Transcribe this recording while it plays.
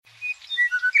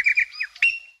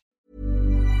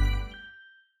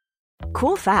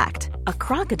Cool fact, a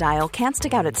crocodile can't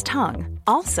stick out its tongue.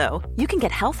 Also, you can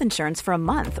get health insurance for a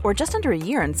month or just under a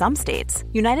year in some states.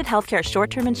 United Healthcare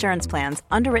short-term insurance plans,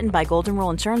 underwritten by Golden Rule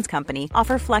Insurance Company,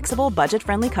 offer flexible,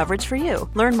 budget-friendly coverage for you.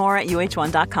 Learn more at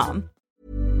uh1.com.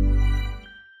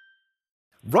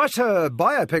 Writer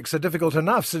biopics are difficult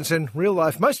enough since in real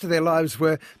life most of their lives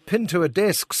were pinned to a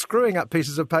desk, screwing up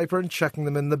pieces of paper and chucking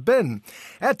them in the bin.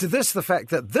 Add to this the fact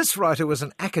that this writer was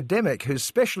an academic whose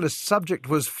specialist subject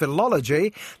was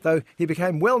philology, though he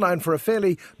became well known for a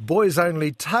fairly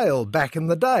boys-only tale back in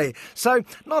the day. So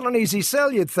not an easy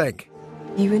sell, you'd think.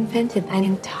 You invented an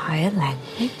entire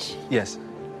language? Yes.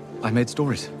 I made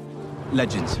stories.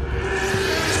 Legends.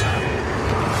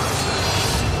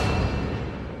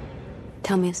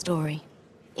 Tell me a story.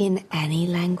 In any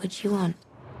language you want.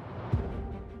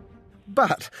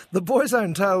 But The Boy's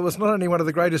Own Tale was not only one of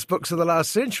the greatest books of the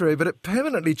last century, but it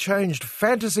permanently changed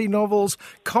fantasy novels,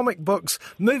 comic books,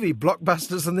 movie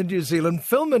blockbusters and the New Zealand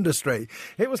film industry.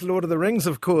 It was Lord of the Rings,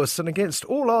 of course, and against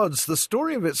all odds, the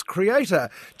story of its creator,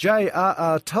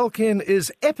 J.R.R. Tolkien, is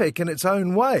epic in its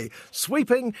own way.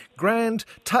 Sweeping, grand,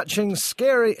 touching,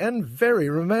 scary and very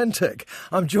romantic.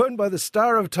 I'm joined by the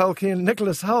star of Tolkien,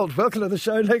 Nicholas Hoult. Welcome to the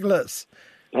show, Nicholas.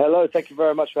 Hello, thank you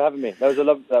very much for having me. That was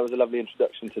a lovely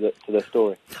introduction to the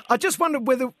story. I just wondered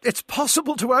whether it's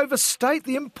possible to overstate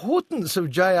the importance of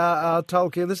J.R.R.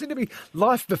 Tolkien. There seemed to be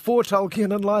life before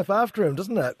Tolkien and life after him,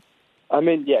 doesn't it? I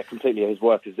mean, yeah, completely. His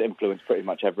work has influenced pretty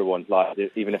much everyone's life.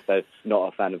 Even if they're not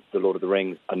a fan of The Lord of the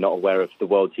Rings and not aware of the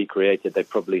worlds he created, they've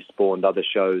probably spawned other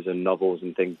shows and novels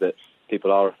and things that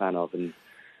people are a fan of. And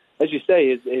as you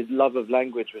say, his love of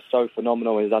language was so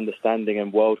phenomenal, his understanding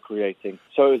and world creating.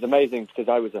 So it was amazing because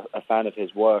I was a fan of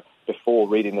his work before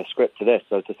reading the script to this.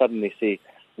 So to suddenly see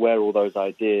where all those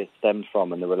ideas stemmed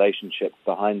from and the relationship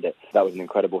behind it, that was an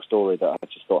incredible story that I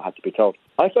just thought had to be told.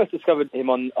 I first discovered him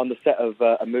on the set of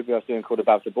a movie I was doing called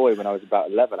About a Boy when I was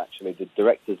about 11, actually. The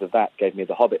directors of that gave me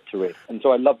The Hobbit to read. And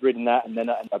so I loved reading that, and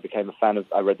then I became a fan of,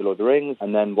 I read The Lord of the Rings,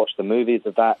 and then watched the movies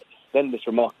of that. Then this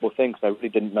remarkable thing, because I really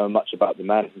didn't know much about the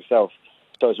man himself.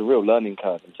 So it was a real learning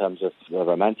curve in terms of the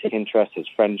romantic interest, his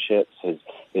friendships,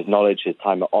 his knowledge, his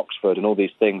time at Oxford, and all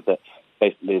these things that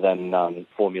basically then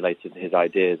formulated his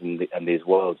ideas and these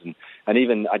worlds. And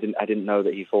even I didn't know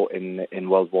that he fought in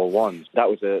World War I. That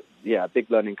was a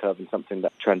big learning curve and something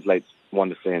that translates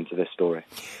wonderfully into this story.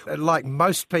 Like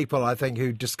most people, I think,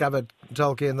 who discovered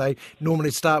Tolkien, they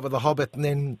normally start with The Hobbit and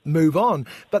then move on.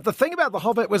 But the thing about The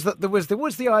Hobbit was that there was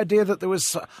the idea that there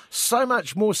was so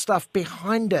much more stuff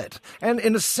behind it. And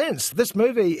in a sense, this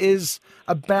movie is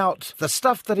about the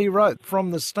stuff that he wrote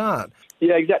from the start.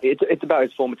 Yeah, exactly. It's about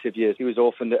his formative years. He was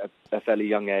orphaned at a fairly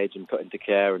young age and put into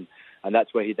care, and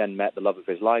that's where he then met the love of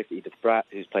his life, Edith Bratt,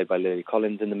 who's played by Lily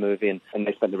Collins in the movie, and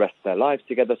they spent the rest of their lives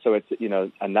together. So it's,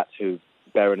 and that's who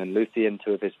Beren and Luthien,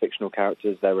 two of his fictional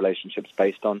characters, their relationship's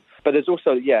based on. But there's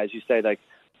also, as you say, like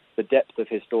the depth of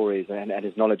his stories and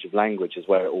his knowledge of language is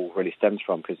where it all really stems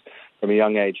from, because from a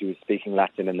young age he was speaking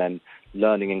Latin and then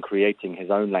learning and creating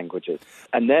his own languages.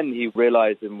 And then he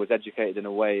realized and was educated in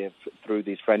a way through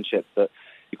these friendships that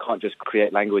you can't just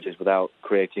create languages without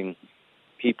creating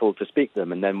people to speak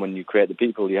them. And then when you create the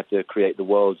people, you have to create the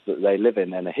worlds that they live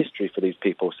in and a history for these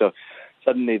people. So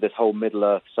suddenly this whole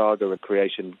Middle-earth saga of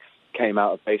creation came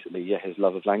out of basically, his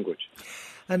love of language.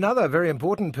 Another very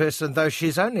important person, though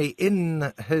she's only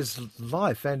in his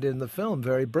life and in the film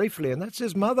very briefly, and that's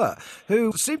his mother,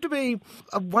 who seemed to be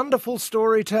a wonderful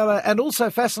storyteller and also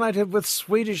fascinated with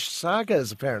Swedish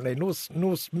sagas, apparently,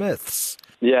 Norse myths.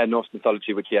 Yeah, Norse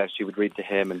mythology, which, she would read to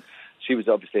him, and she was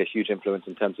obviously a huge influence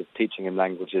in terms of teaching him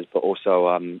languages, but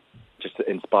also just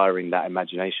inspiring that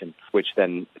imagination, which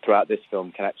then throughout this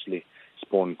film can actually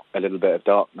spawn a little bit of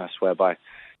darkness, whereby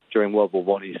during World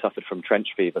War I, he suffered from trench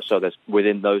fever. So there's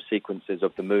within those sequences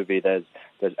of the movie, there's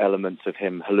elements of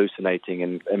him hallucinating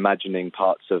and imagining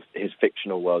parts of his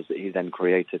fictional worlds that he then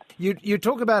created. You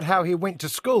talk about how he went to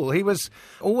school. He was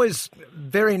always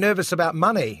very nervous about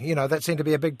money. That seemed to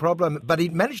be a big problem. But he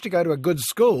managed to go to a good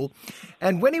school.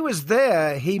 And when he was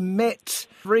there, he met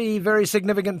 3 very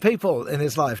significant people in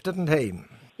his life, didn't he?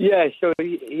 Yeah, so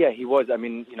he was. I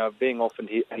mean, being orphaned,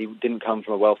 he didn't come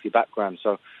from a wealthy background,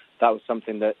 so that was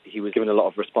something that he was given a lot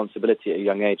of responsibility at a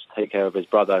young age to take care of his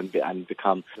brother and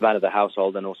become the man of the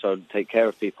household and also take care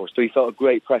of people. So he felt a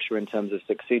great pressure in terms of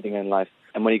succeeding in life.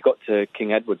 And when he got to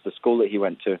King Edward's, the school that he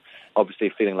went to, obviously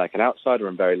feeling like an outsider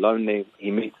and very lonely, he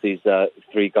meets these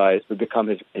 3 guys who become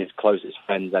his closest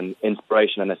friends and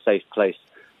inspiration and a safe place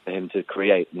for him to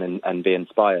create and be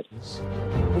inspired.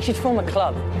 We should form a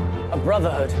club, a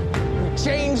brotherhood. We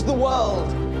change the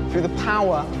world through the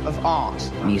power of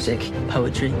art. Music,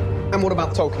 poetry. And what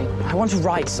about Tolkien? I want to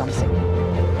write something.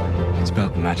 It's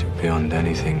about magic beyond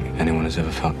anything anyone has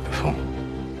ever felt before.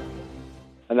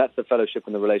 And that's the fellowship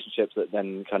and the relationships that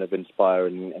then kind of inspire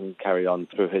and carry on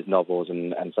through his novels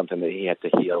and something that he had to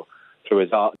heal through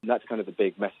his art. And that's kind of the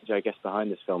big message, I guess,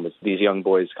 behind this film is these young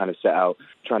boys kind of set out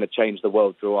trying to change the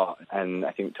world through art. And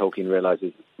I think Tolkien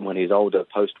realizes when he's older,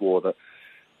 post-war, that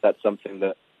that's something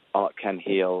that art can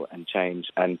heal and change,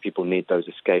 and people need those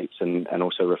escapes and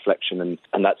also reflection,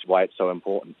 and that's why it's so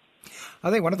important. I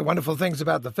think one of the wonderful things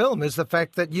about the film is the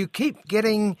fact that you keep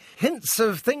getting hints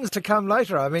of things to come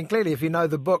later. I mean, clearly, if you know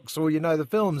the books or you know the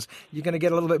films, you're going to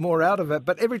get a little bit more out of it.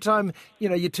 But every time,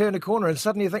 you turn a corner and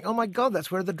suddenly you think, oh, my God, that's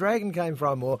where the dragon came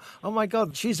from. Or, oh, my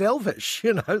God, she's elvish,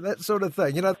 that sort of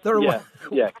thing.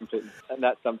 Yeah, completely. And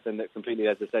that's something that completely,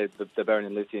 as I say, the Beren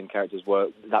and Luthien characters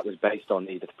that was based on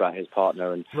Edith Bratt, his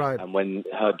partner. And, right. And when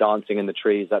her dancing in the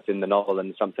trees, that's in the novel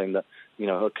and something that,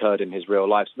 occurred in his real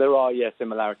life. So there are,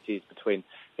 similarities between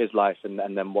his life and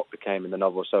then what became in the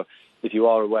novel. So if you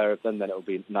are aware of them, then it will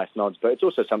be nice nods. But it's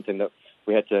also something that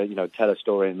we had to, tell a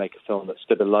story and make a film that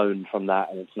stood alone from that,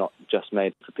 and it's not just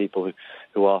made for people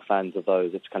who are fans of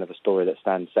those. It's kind of a story that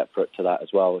stands separate to that as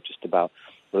well, just about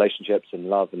relationships and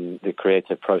love and the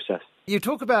creative process. You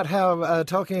talk about how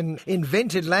Tolkien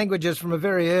invented languages from a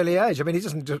very early age. I mean, he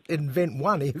doesn't just invent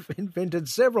one, he invented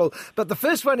several. But the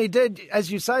first one he did,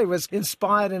 as you say, was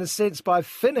inspired in a sense by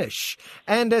Finnish.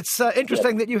 And it's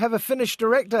interesting that you have a Finnish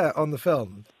director on the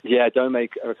film. Yeah, Dome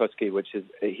Rakowski,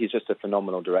 he's just a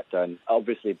phenomenal director and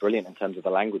obviously brilliant in terms of the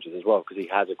languages as well, because he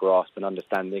has a grasp and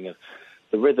understanding of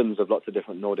the rhythms of lots of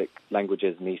different Nordic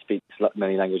languages, and he speaks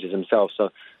many languages himself. So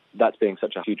that being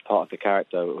such a huge part of the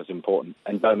character was important.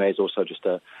 And Dome is also just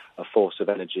a force of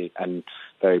energy and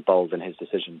very bold in his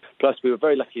decision. Plus, we were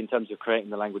very lucky in terms of creating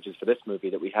the languages for this movie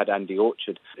that we had Andy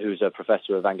Orchard, who's a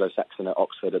professor of Anglo-Saxon at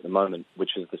Oxford at the moment,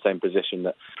 which is the same position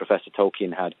that Professor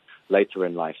Tolkien had later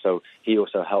in life. So he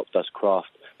also helped us craft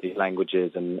these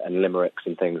languages and limericks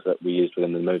and things that we used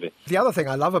within the movie. The other thing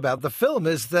I love about the film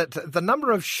is that the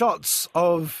number of shots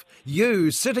of you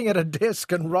sitting at a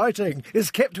desk and writing is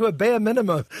kept to a bare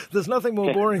minimum. There's nothing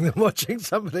more boring than watching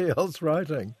somebody else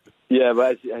writing. Yeah,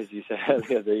 but as you said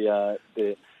earlier,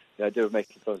 the idea of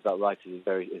making films about writers is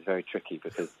very tricky,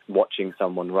 because watching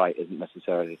someone write isn't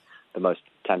necessarily the most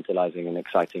tantalizing and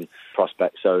exciting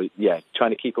prospect. So, yeah,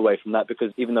 trying to keep away from that,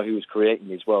 because even though he was creating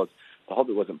these worlds, The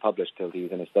Hobbit wasn't published till he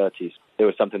was in his 30s. It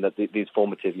was something that these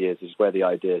formative years is where the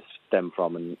ideas stem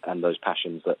from, and those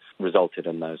passions that resulted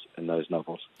in those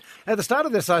novels. At the start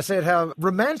of this, I said how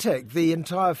romantic the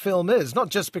entire film is, not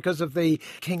just because of the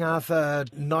King Arthur,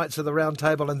 Knights of the Round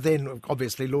Table, and then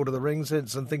obviously Lord of the Rings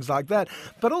hints and things like that,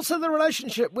 but also the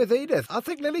relationship with Edith. I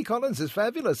think Lily Collins is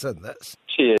fabulous in this.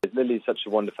 She is. Lily's such a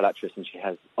wonderful actress, and she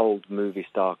has old movie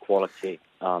star quality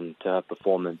to her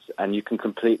performance, and you can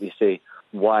completely see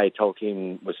why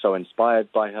Tolkien was so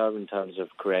inspired by her in terms of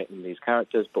creating these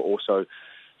characters, but also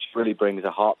she really brings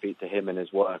a heartbeat to him in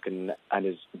his work, and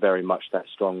is very much that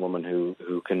strong woman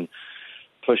who can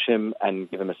push him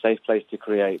and give him a safe place to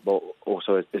create, but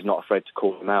also is not afraid to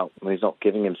call him out when he's not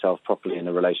giving himself properly in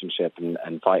a relationship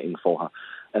and fighting for her.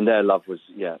 And their love was,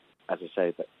 as I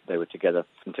say, that they were together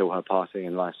until her passing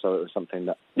in life. So it was something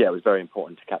that, it was very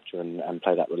important to capture and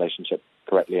play that relationship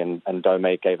correctly. And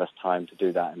Dome gave us time to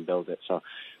do that and build it. So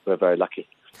we're very lucky.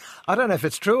 I don't know if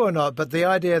it's true or not, but the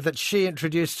idea that she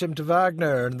introduced him to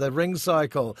Wagner and the Ring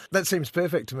Cycle, that seems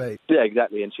perfect to me. Yeah,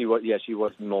 exactly. And she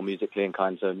was more musically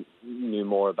inclined, so knew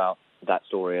more about that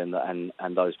story and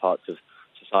those parts of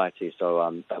society.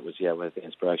 So that was, where the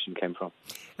inspiration came from.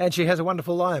 And she has a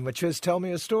wonderful line, which is, "Tell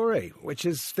me a story," which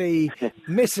is the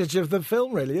message of the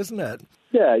film, really, isn't it?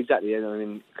 Yeah, exactly. I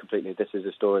mean, completely. This is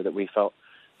a story that we felt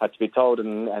had to be told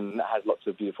and has lots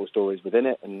of beautiful stories within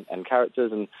it and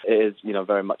characters. And it is,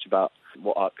 very much about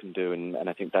what art can do. And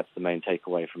I think that's the main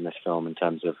takeaway from this film in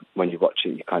terms of when you watch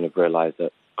it, you kind of realise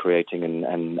that creating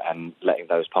and letting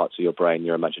those parts of your brain,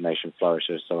 your imagination flourish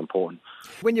is so important.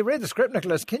 When you read the script,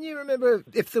 Nicholas, can you remember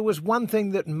if there was one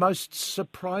thing that most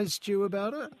surprised you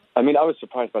about it? I mean, I was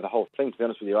surprised by the whole thing, to be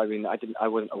honest with you. I mean, I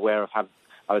wasn't aware of how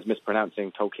I was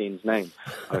mispronouncing Tolkien's name.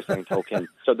 I was saying Tolkien.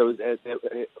 So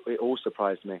it all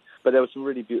surprised me. But there were some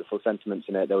really beautiful sentiments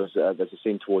in it. There's a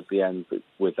scene towards the end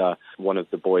with one of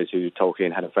the boys who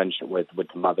Tolkien had a friendship with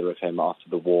the mother of him after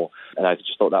the war. And I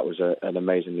just thought that was an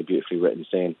amazingly beautifully written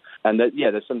scene. And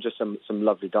there's some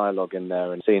lovely dialogue in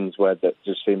there and scenes where that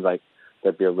just seemed like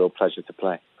there'd be a real pleasure to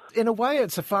play. In a way,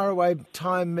 it's a faraway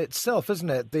time itself, isn't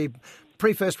it? The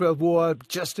pre-First World War,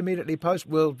 just immediately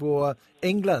post-World War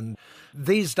England.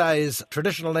 These days,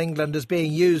 traditional England is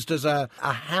being used as a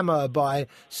hammer by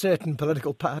certain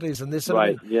political parties, and this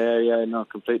right. Yeah, no,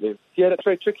 completely. Yeah, that's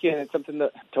very tricky, and it's something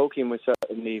that Tolkien was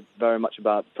certainly very much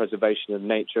about preservation of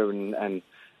nature, and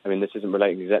I mean, this isn't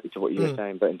relating exactly to what you were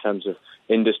saying, but in terms of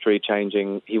industry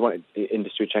changing, he wanted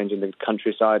industry changing the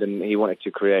countryside, and he wanted to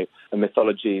create a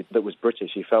mythology that was British.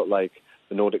 He felt like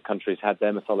the Nordic countries had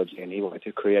their mythology, and he wanted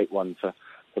to create one for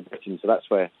Britain. So that's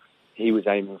where he was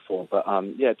aiming for. But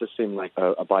it does seem like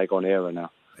a bygone era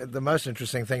now. The most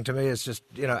interesting thing to me is just,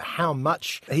 how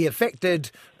much he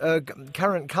affected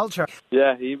current culture.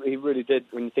 Yeah, he really did.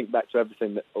 When you think back to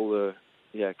everything, that all the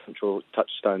cultural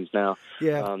touchstones now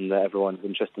that everyone's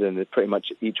interested in, pretty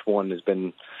much each one has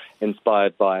been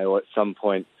inspired by or at some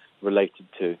point related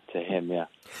to him, yeah.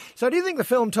 So do you think the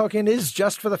film Tolkien is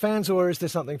just for the fans, or is there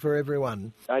something for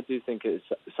everyone? I do think it's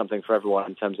something for everyone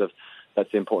in terms of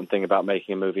that's the important thing about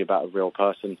making a movie about a real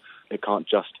person. It can't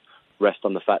just rest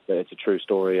on the fact that it's a true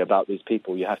story about these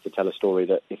people. You have to tell a story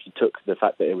that if you took the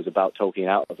fact that it was about Tolkien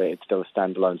out of it, it's still a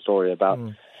standalone story about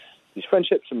these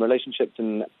friendships and relationships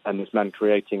and this man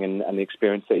creating and the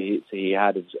experience that he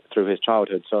had through his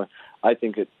childhood. So I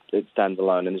think it stands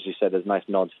alone. And as you said, there's nice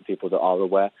nods for people that are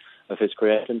aware of his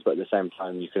creations, but at the same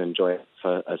time, you can enjoy it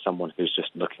for someone who's just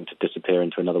looking to disappear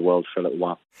into another world for a little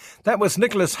while. That was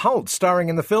Nicholas Hoult starring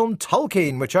in the film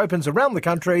Tolkien, which opens around the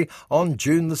country on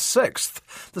June the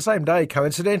 6th, the same day,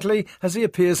 coincidentally, as he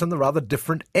appears in the rather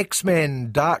different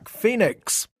X-Men, Dark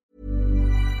Phoenix.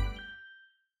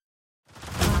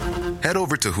 Head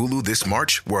over to Hulu this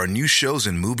March, where our new shows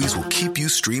and movies will keep you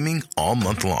streaming all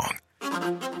month long.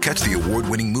 Catch the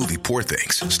award-winning movie Poor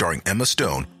Things, starring Emma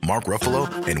Stone, Mark Ruffalo,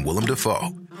 and Willem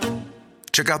Dafoe.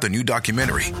 Check out the new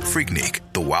documentary, Freaknik,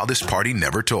 The Wildest Party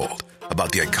Never Told,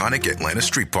 about the iconic Atlanta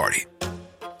Street Party.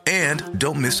 And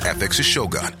don't miss FX's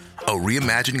Shogun, a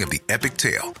reimagining of the epic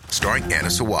tale, starring Anna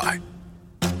Sawai.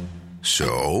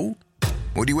 So,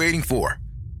 what are you waiting for?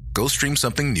 Go stream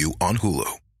something new on Hulu.